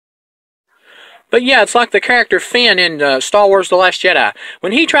But yeah, it's like the character Finn in Star Wars The Last Jedi.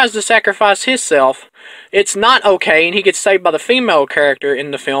 When he tries to sacrifice himself, it's not okay, and he gets saved by the female character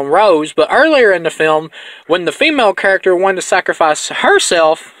in the film, Rose. But earlier in the film, when the female character wanted to sacrifice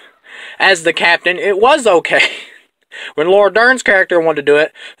herself as the captain, it was okay. When Laura Dern's character wanted to do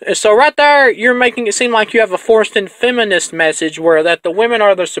it. So right there, you're making it seem like you have a forced-in feminist message where that the women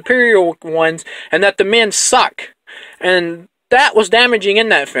are the superior ones and that the men suck. And that was damaging in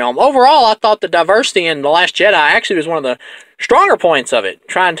that film. Overall, I thought the diversity in The Last Jedi actually was one of the stronger points of it,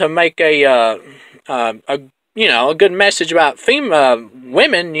 trying to make a good message about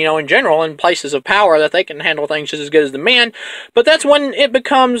women, in general, in places of power, that they can handle things just as good as the men. But that's when it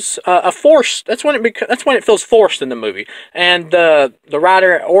becomes a force. That's when it feels forced in the movie, and the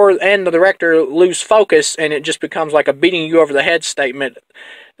writer and the director lose focus, and it just becomes like a beating you over the head statement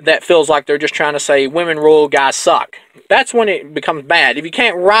that feels like they're just trying to say women rule, guys suck. That's when it becomes bad. If you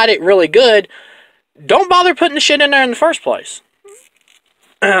can't write it really good, don't bother putting the shit in there in the first place.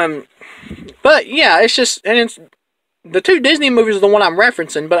 But yeah, the two Disney movies are the one I'm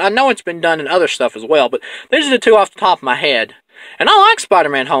referencing, but I know it's been done in other stuff as well. But these are the two off the top of my head. And I like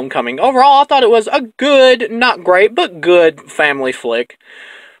Spider-Man Homecoming. Overall, I thought it was a good, not great, but good family flick.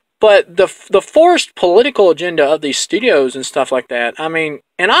 But the forced political agenda of these studios and stuff like that, I mean,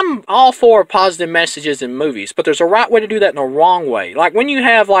 and I'm all for positive messages in movies, but there's a right way to do that and a wrong way. Like when you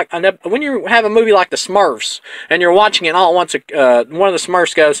have when you have a movie like The Smurfs and you're watching it and all at once, one of the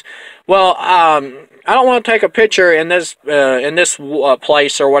Smurfs goes, "Well, I don't want to take a picture in this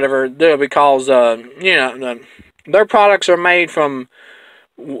place or whatever because their products are made from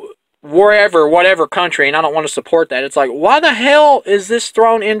whatever country, and I don't want to support that." It's like, why the hell is this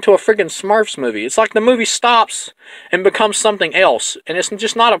thrown into a friggin' Smurfs movie? It's like the movie stops and becomes something else, and it's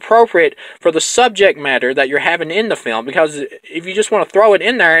just not appropriate for the subject matter that you're having in the film, because if you just want to throw it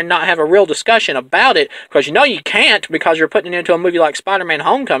in there and not have a real discussion about it, because you can't, because you're putting it into a movie like Spider-Man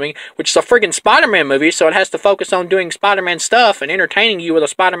Homecoming, which is a friggin' Spider-Man movie, so it has to focus on doing Spider-Man stuff and entertaining you with a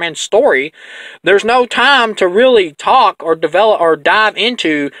Spider-Man story. There's no time to really talk or develop or dive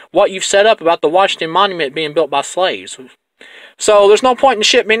into what you've set up about the Washington Monument being built by slaves. So there's no point in the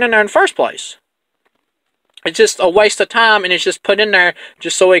shit being in there in the first place. It's just a waste of time, and it's just put in there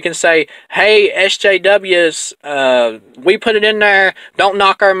just so we can say, hey, SJWs, we put it in there, don't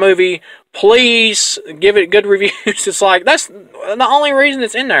knock our movie, please give it good reviews. It's like, that's the only reason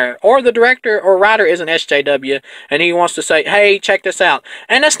it's in there. Or the director or writer is an SJW, and he wants to say, hey, check this out.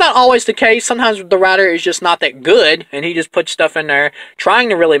 And that's not always the case. Sometimes the writer is just not that good, and he just puts stuff in there trying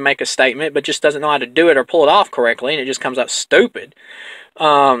to really make a statement, but just doesn't know how to do it or pull it off correctly, and it just comes out stupid.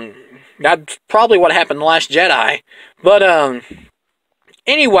 That's probably what happened in The Last Jedi. But,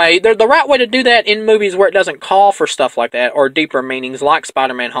 anyway, the right way to do that in movies where it doesn't call for stuff like that, or deeper meanings like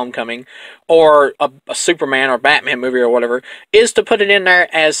Spider-Man Homecoming, or a Superman or Batman movie or whatever, is to put it in there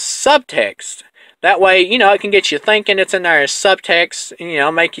as subtext. That way, it can get you thinking. It's in there as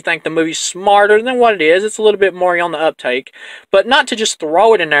subtext, make you think the movie's smarter than what it is. It's a little bit more on the uptake. But not to just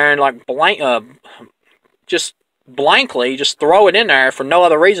throw it in there and, like, blankly just throw it in there for no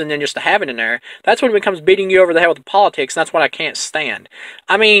other reason than just to have it in there. That's when it becomes beating you over the head with the politics, and that's what I can't stand.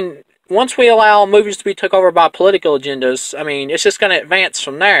 I mean, once we allow movies to be took over by political agendas, I mean, it's just going to advance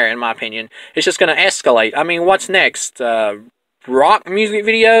from there, in my opinion. It's just going to escalate. I mean, what's next? Rock music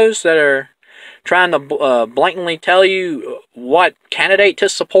videos that are trying to blatantly tell you what candidate to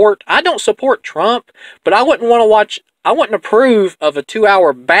support? I don't support Trump, but I wouldn't approve of a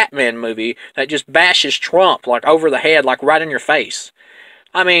 2-hour Batman movie that just bashes Trump, like, over the head, like, right in your face.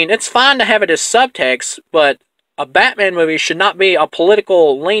 I mean, it's fine to have it as subtext, but a Batman movie should not be a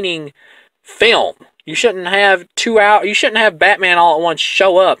political-leaning film. You shouldn't have you shouldn't have Batman all at once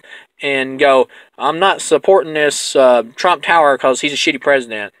show up and go, I'm not supporting this Trump Tower because he's a shitty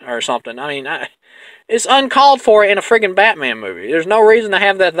president, or something. I mean, it's uncalled for in a friggin' Batman movie. There's no reason to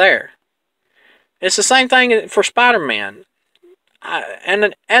have that there. It's the same thing for Spider-Man.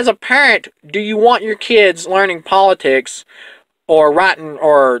 And as a parent, do you want your kids learning politics or writing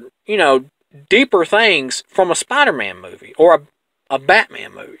or, deeper things from a Spider-Man movie or a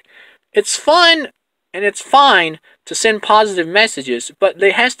Batman movie? It's fun and it's fine to send positive messages, but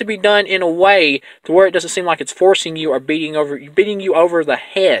it has to be done in a way to where it doesn't seem like it's forcing you or beating you over the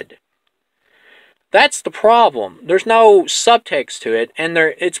head. That's the problem. There's no subtext to it, and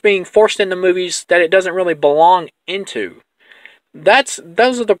it's being forced into movies that it doesn't really belong into. Those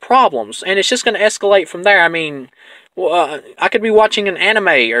are the problems, and it's just going to escalate from there. I mean, I could be watching an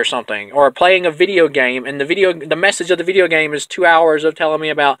anime or something, or playing a video game, and the message of the video game is 2 hours of telling me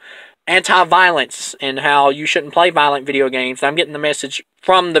about anti-violence and how you shouldn't play violent video games. I'm getting the message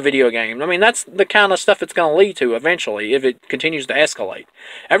from the video game. I mean, that's the kind of stuff it's going to lead to eventually if it continues to escalate.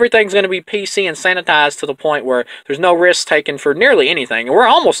 Everything's going to be PC and sanitized to the point where there's no risk taken for nearly anything, and we're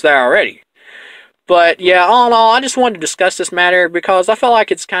almost there already. But yeah, all in all, I just wanted to discuss this matter because I feel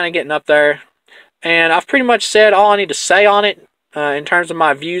like it's kind of getting up there, and I've pretty much said all I need to say on it. In terms of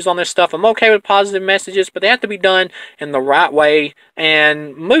my views on this stuff, I'm okay with positive messages, but they have to be done in the right way,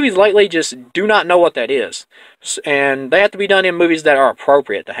 and movies lately just do not know what that is. And they have to be done in movies that are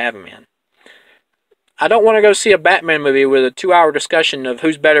appropriate to have them in. I don't want to go see a Batman movie with a 2-hour discussion of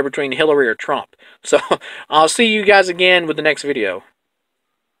who's better between Hillary or Trump. So, I'll see you guys again with the next video.